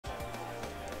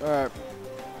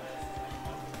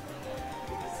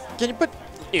Can you put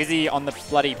Izzy on the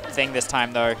bloody thing this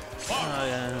time, though?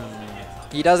 Yeah.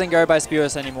 He doesn't go by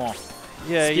Spewis anymore.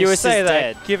 Yeah, Spewis you say is that.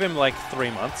 dead. Give him like 3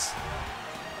 months.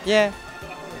 Yeah.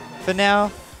 For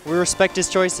now, we respect his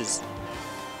choices.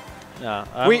 No,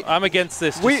 I'm against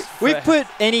this. We put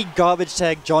any garbage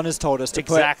tag John has told us to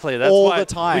exactly. put That's all why the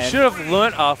time. We should have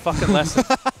learnt our fucking lesson.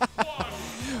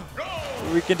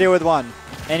 We can deal with one.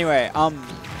 Anyway,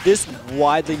 this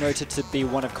widely noted to be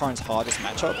one of Corrin's hardest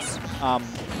matchups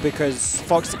because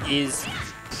Fox is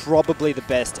probably the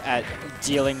best at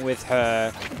dealing with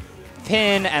her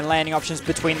pin and landing options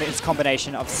between this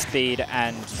combination of speed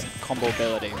and combo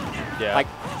ability. Yeah.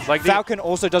 Like Falcon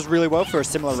also does really well for a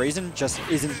similar reason, just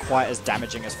isn't quite as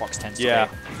damaging as Fox tends to be. Yeah.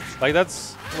 Like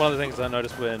that's one of the things I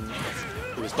noticed when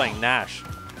he was playing Nash.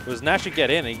 It was Nash would get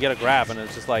in and he'd get a grab and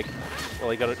it's just like, well,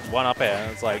 he got a 1 up air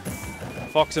and it's like,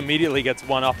 Fox immediately gets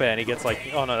 1 up air and he gets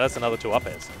like, oh no, that's another 2 up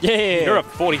airs. Yeah. You're at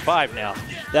 45 now.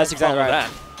 That's exactly right.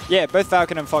 That. Yeah, both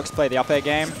Falcon and Fox play the up air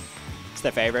game. It's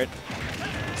their favorite.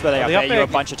 It's where they up air you a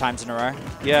bunch of times in a row.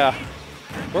 Yeah.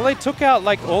 Well, they took out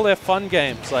like all their fun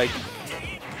games, like,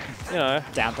 you know.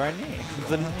 Down throw knee.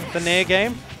 The Nair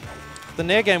game. The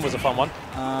Nair game was a fun one.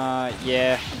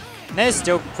 Yeah. Nair's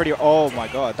still pretty... Oh my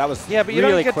god, that was but you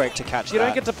really quick to catch You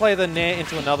don't get to play the Nair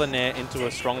into another Nair into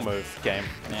a strong move game.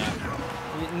 Yeah.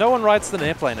 No one rides the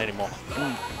Nair plane anymore.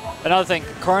 Another thing,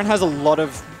 Corrin has a lot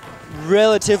of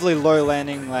relatively low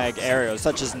landing lag areas,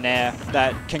 such as Nair,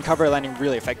 that can cover a landing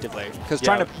really effectively. Because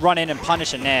trying to run in and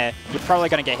punish a Nair, you're probably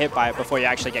going to get hit by it before you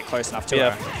actually get close enough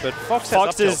to her. But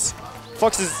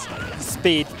Fox's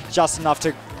speed just enough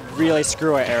to really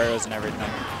screw her aerials and everything.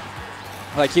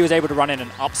 Like, he was able to run in an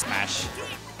up smash,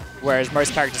 whereas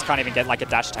most characters can't even get like a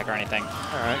dash attack or anything.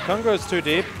 Alright, Con goes too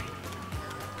deep.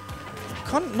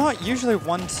 Con not usually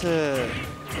one to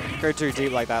go too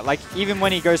deep like that. Like, even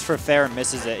when he goes for a fair and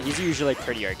misses it, he's usually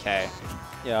pretty okay.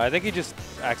 Yeah, I think he just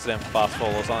accidentally fast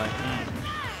fall or something.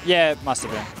 Yeah, it must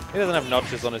have been. He doesn't have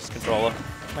notches on his controller.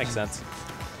 Makes sense.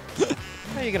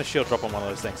 How are you going to shield drop on one of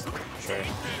those things? True.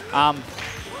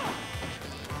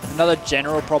 Another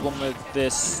general problem with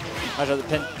this matchup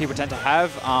that people tend to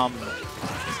have,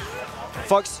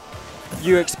 Fox,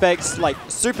 you expect like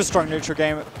super strong neutral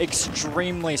game,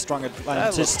 extremely strong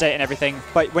to state and everything,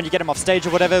 but when you get him off stage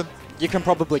or whatever, you can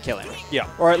probably kill him. Yeah.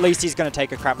 Or at least he's going to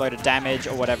take a crap load of damage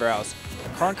or whatever else.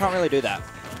 Corrin can't really do that.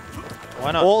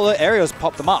 Why not? All the aerials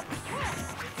pop them up.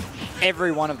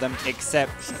 Every one of them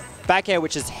except back air,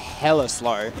 which is hella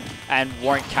slow and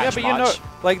won't catch much. You know,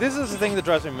 like this is the thing that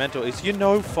drives me mental, is you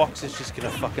know Fox is just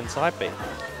going to fucking side beat.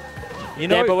 You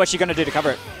know, yeah, but what's she going to do to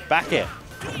cover it? Back air.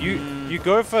 You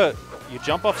go for, you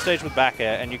jump off stage with back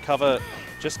air and you cover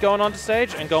just going onto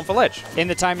stage and going for ledge. In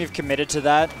the time you've committed to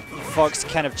that, Fox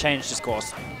can have changed his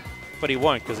course. But he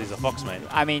won't because he's a Fox main.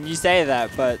 I mean, you say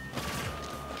that, but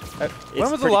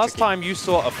when was the last time you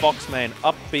saw a Fox main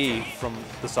up B from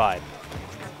the side?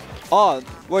 Oh,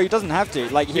 well, he doesn't have to.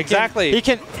 Like he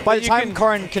can. By the time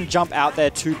Corrin can jump out there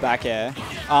to back air,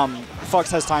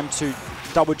 Fox has time to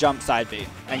double jump side B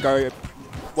and go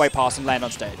way past and land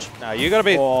on stage. No, you gotta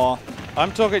be.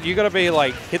 I'm talking. You gotta be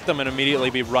like hit them and immediately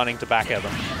be running to back air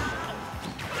them.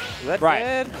 Is that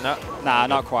dead? No. Nah,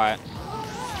 not quite.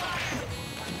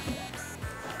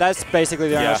 That's basically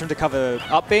the only option to cover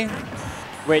up B,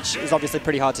 which is obviously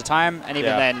pretty hard to time, and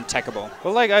even then, techable.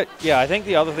 Well, like, I think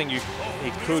the other thing he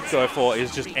could go for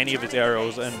is just any of his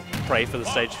aerials and pray for the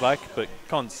stage spike, but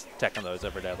Con's teching those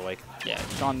every day of the week. Yeah,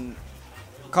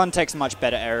 Con takes much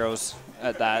better aerials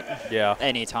at that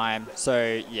any time,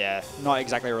 so yeah, not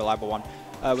exactly a reliable one.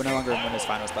 We're no longer in winners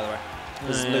finals, by the way.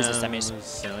 This is losers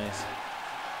semis.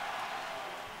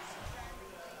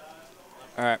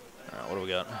 Alright. What do we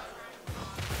got?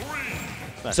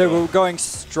 So we're going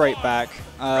straight back.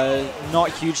 Not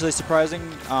hugely surprising.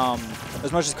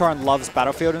 As much as Corrin loves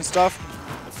Battlefield and stuff,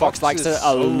 Fox likes it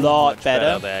a lot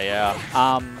better.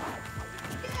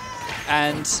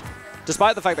 And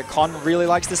despite the fact that Con really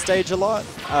likes this stage a lot,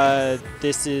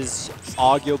 this is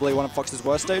arguably one of Fox's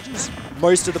worst stages.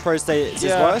 Most of the pro stage is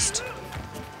his worst.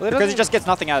 Well, because he just gets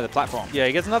nothing out of the platform. Yeah,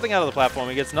 he gets nothing out of the platform.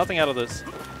 He gets nothing out of this,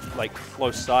 like,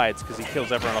 close sides because he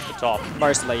kills everyone off the top.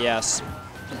 Mostly, yes.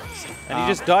 And he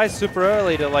just dies super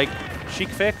early to, like, chic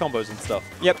fair combos and stuff.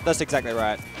 Yep, that's exactly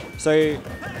right. So,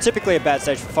 typically a bad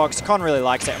stage for Fox. Con really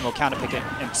likes it and will counterpick it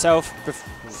himself for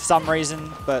some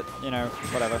reason, but, you know,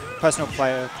 whatever. Personal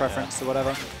player preference or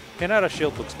whatever. Pin out of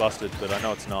shield looks busted, but I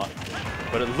know it's not.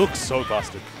 But it looks so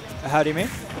busted. How do you mean?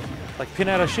 Like, pin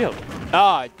out of shield.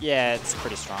 Oh, yeah, it's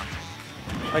pretty strong.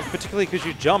 Like, particularly because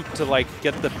you jump to, like,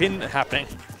 get the pin happening.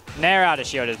 Nair out of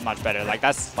shield is much better. Like,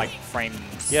 that's like frame.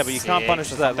 Yeah, but you can't punish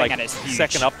that like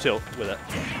second up tilt with it.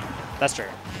 That's true.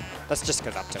 That's just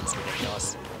because up tilt's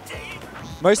ridiculous.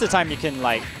 Most of the time you can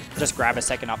like just grab a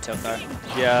second up tilt though.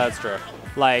 Yeah, that's true.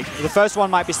 Like, the first one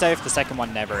might be safe, the second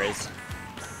one never is.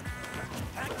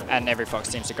 And every Fox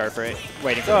seems to go for it,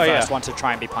 waiting for the first one to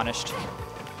try and be punished.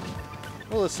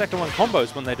 Well, the second one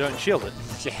combos when they don't shield it.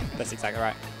 Yeah, that's exactly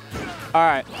right. All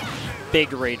right,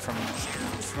 big read from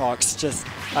Fox. Just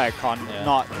Con,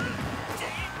 not.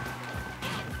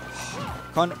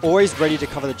 Con always ready to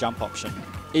cover the jump option.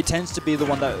 It tends to be the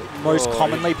one that most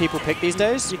commonly people pick these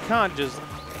days. You can't just.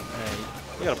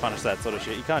 You gotta punish that sort of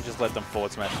shit. You can't just let them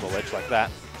forward smash the ledge like that.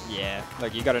 Yeah,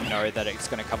 like you gotta know that it's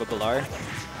gonna cover below.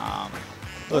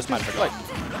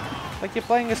 Like you're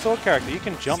playing a sword character, you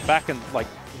can jump back and like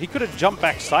he could have jumped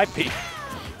back side P.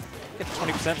 Get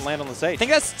 20% and land on the stage. I think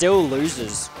that still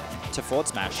loses to forward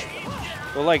smash.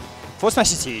 Well, like forward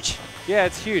smash is huge. Yeah,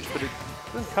 it's huge, but it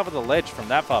doesn't cover the ledge from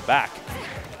that far back.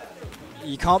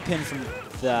 You can't pin from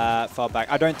that far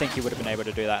back. I don't think he would have been able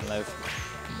to do that in live.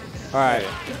 All right.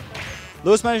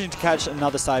 Lewis managing to catch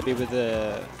another side B with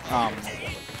the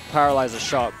paralyzer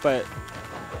shot, but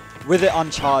with it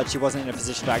uncharged, he wasn't in a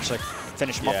position to actually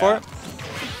finish him off for it.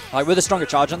 Like with a stronger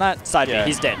charge on that, side B,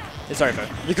 he's dead. It's over.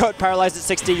 You got paralyzed at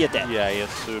 60, you're dead. Yeah, you're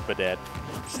super dead.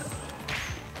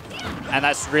 And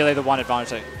that's really the one advantage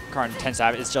that Corrin tends to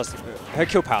have. It's just her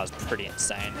kill power is pretty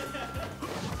insane.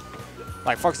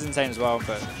 Like Fox is insane as well,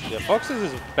 but yeah,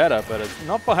 Fox's is better, but it's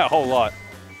not by a whole lot.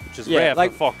 Which is rare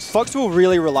like for Fox. Fox will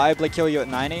really reliably kill you at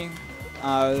 90.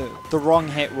 The wrong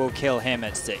hit will kill him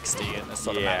at 60 in this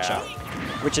sort of matchup,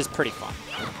 which is pretty fun.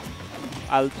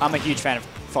 I'm a huge fan of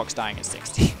Fox dying at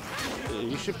 60.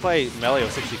 You should play Melee or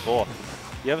 64.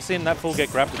 You ever seen that fool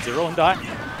get grabbed at 0 and die?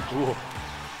 Ooh.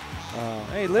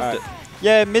 Hey, he lived it.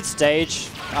 Yeah, mid-stage,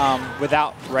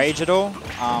 without rage at all,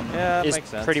 is makes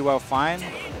sense. pretty well fine.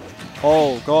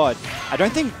 Oh, God. I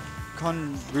don't think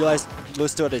Con realized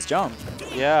Lewis still had his jump.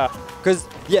 Yeah. Because,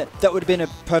 that would have been a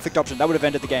perfect option. That would have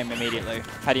ended the game immediately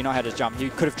had he not had his jump. He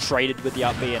could have traded with the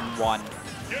up B and won.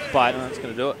 But that's going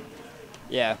to do it.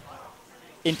 Yeah.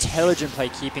 Intelligent play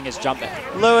keeping his jump there.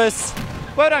 Lewis,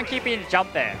 well done keeping his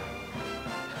jump there.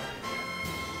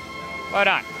 Well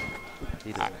done.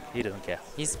 He doesn't care.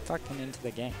 He's fucking into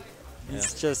the game.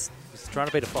 He's he's trying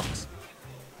to beat a Fox.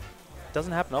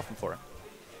 Doesn't happen often for him.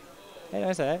 Hey,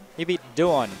 don't say that. He beat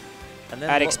Duon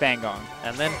at Expangong.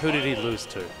 And then who did he lose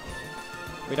to?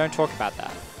 We don't talk about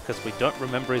that. Because we don't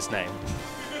remember his name.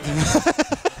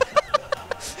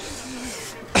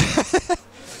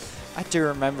 I do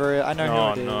remember it. I know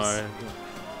who it is. No.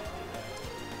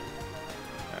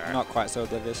 Not quite so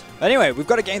oblivious. Anyway, we've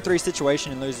got a game 3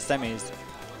 situation in loser semis.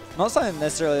 Not something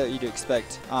necessarily that you'd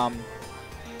expect.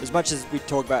 As much as we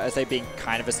talk about SA being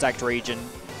kind of a stacked region,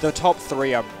 the top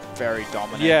 3 are very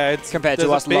dominant. Yeah, it's compared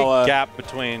to us big lower. Gap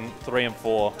between 3 and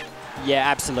 4. Yeah,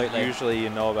 absolutely. Usually you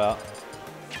know about.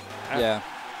 Yeah.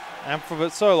 And for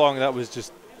so long that was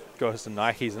just Ghost and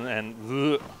Nikes and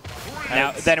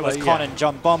now then it was Con and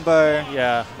John Bombo.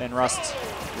 Yeah. Then Rust,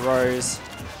 Rose,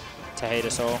 to hate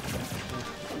us all.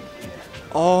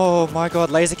 Oh my God!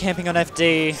 Laser camping on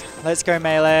FD. Let's go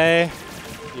melee.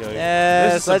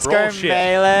 Yes, let's go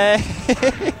melee.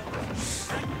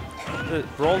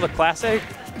 Brawl the classic.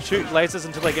 Shoot lasers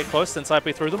until they get close, then side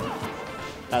B through them.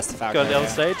 That's the Falcon. Go to the other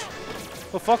stage.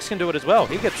 Well, Fox can do it as well.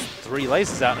 He gets 3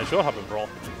 lasers out in a short hop and brawl.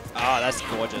 Oh, that's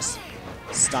gorgeous.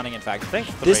 Stunning, in fact. I think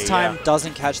this time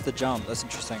doesn't catch the jump. That's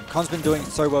interesting. Con's been doing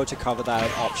so well to cover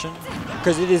that option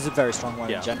because it is a very strong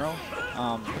one in general.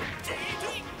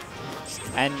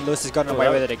 And Lewis has gotten away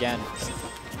with it again.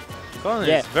 Con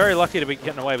is very lucky to be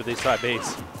getting away with these side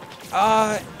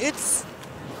Bs. It's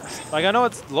like, I know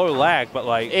it's low lag, but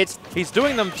like he's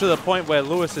doing them to the point where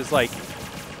Lewis is like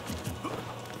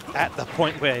at the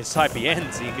point where his side B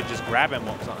ends, so you could just grab him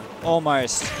or something.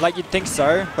 Almost. Like you'd think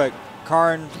so, but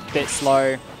Corrin bit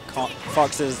slow.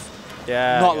 Fox is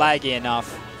not laggy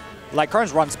enough. Like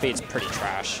Corrin's run speed's pretty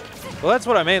trash. Well, that's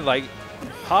what I mean. Like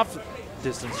half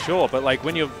distance, sure, but like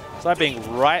when you're side being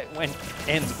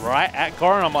ends right at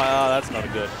Corrin, I'm like, oh, that's not a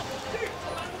good.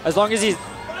 As long as he's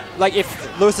like,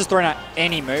 if Lewis is throwing out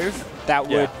any move, that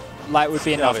would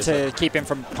be enough to keep him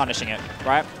from punishing it,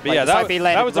 right? But like yeah,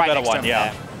 that was a better one.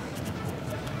 Yeah.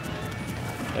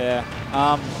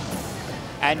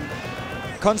 And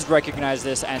Con's recognized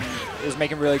this and is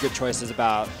making really good choices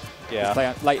about his play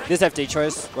on, like this FD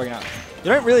choice working out. You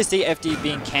don't really see FD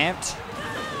being camped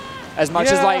as much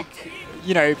as like,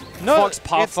 you know, Fox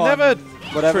puff it's never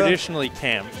whatever. Traditionally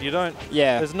camped. You don't.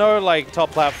 Yeah. There's no like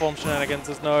top platform shenanigans.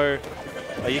 There's no.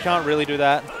 You can't really do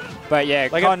that. But yeah,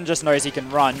 Like Corrin just knows he can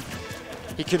run.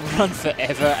 He can run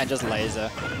forever and just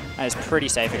laser. And it's pretty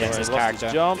safe against this character.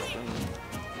 His jump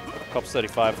and cops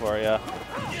 35 for it, yeah.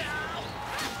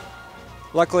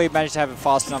 Luckily, he managed to have a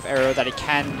fast enough aerial that he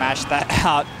can mash that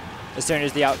out as soon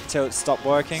as the out tilt stopped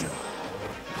working.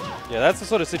 Yeah, that's the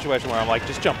sort of situation where I'm like,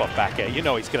 just jump off back air. You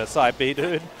know he's going to side B,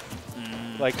 dude.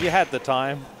 Like, you had the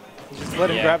time. Just let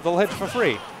him grab the ledge for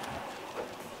free.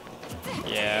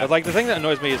 Yeah. But like, the thing that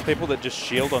annoys me is people that just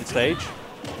shield on stage,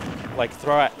 like,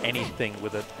 throw out anything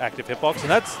with an active hitbox. And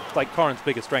that's, like, Corrin's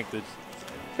biggest strength. Is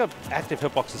he's got active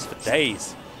hitboxes for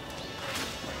days.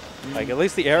 Like, at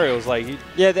least the aerials, like...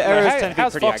 Yeah, the aerials tend to be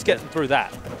how's pretty Fox active. getting through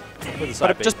that? With the side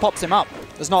But it B? just pops him up.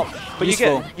 It's not But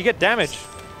useful. you get damage.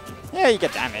 Yeah, you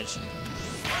get damage.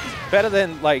 Better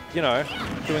than, like, you know,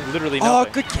 doing literally Oh,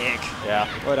 nothing. good kick. Yeah.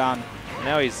 But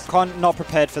Now he's... Con not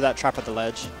prepared for that trap at the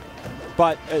ledge.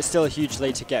 But it's still a huge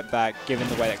lead to get back, given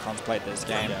the way that Con's played this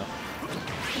game. Yeah.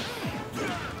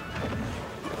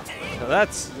 So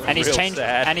that's And he's real changed.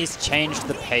 sad. And he's changed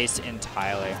the pace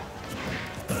entirely.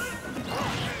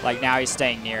 Like now he's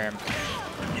staying near him.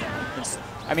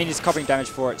 I mean, he's copying damage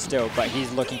for it still, but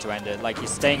he's looking to end it. Like he's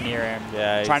staying near him,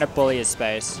 trying to bully his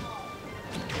space.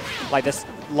 Like this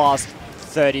last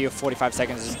 30 or 45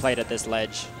 seconds is played at this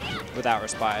ledge without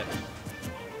respite.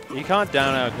 You can't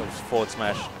down out forward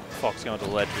smash Fox going to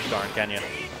the ledge with Corrin, can you?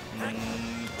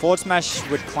 Forward smash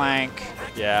would clank.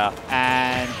 Yeah.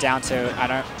 And down to, I'm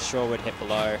not sure would hit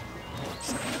below.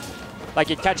 Like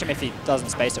you'd catch him if he doesn't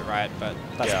space it right, but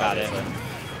that's about it.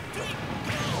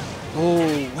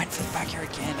 Oh, went for the back air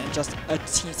again and just a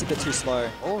teensy bit too slow.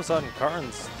 All of a sudden,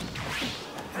 Corrin's...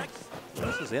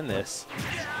 This is in this.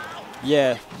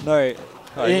 Yeah, no.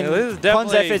 This is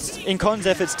definitely In Con's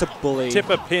efforts to bully tip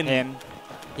a pin him,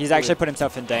 he's actually put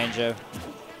himself in danger.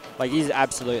 Like he's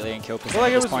absolutely in kill position at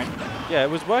this point. Yeah, it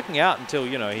was working out until,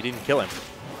 you know, he didn't kill him.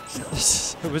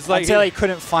 It was like... Until he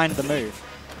couldn't find the move.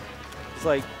 It's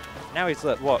like, now he's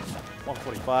at, what,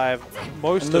 145?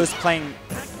 Most and Lewis playing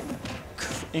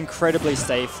incredibly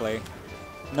safely.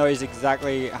 Knows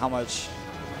exactly how much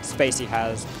space he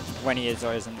has when he is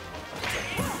or isn't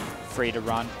free to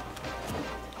run.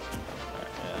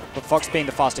 But Fox being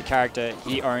the faster character,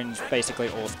 he owns basically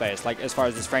all space. Like as far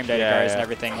as his frame data goes and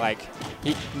everything, like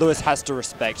Lewis has to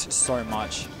respect so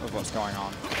much of what's going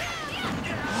on.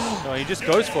 No, he just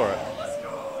goes for it.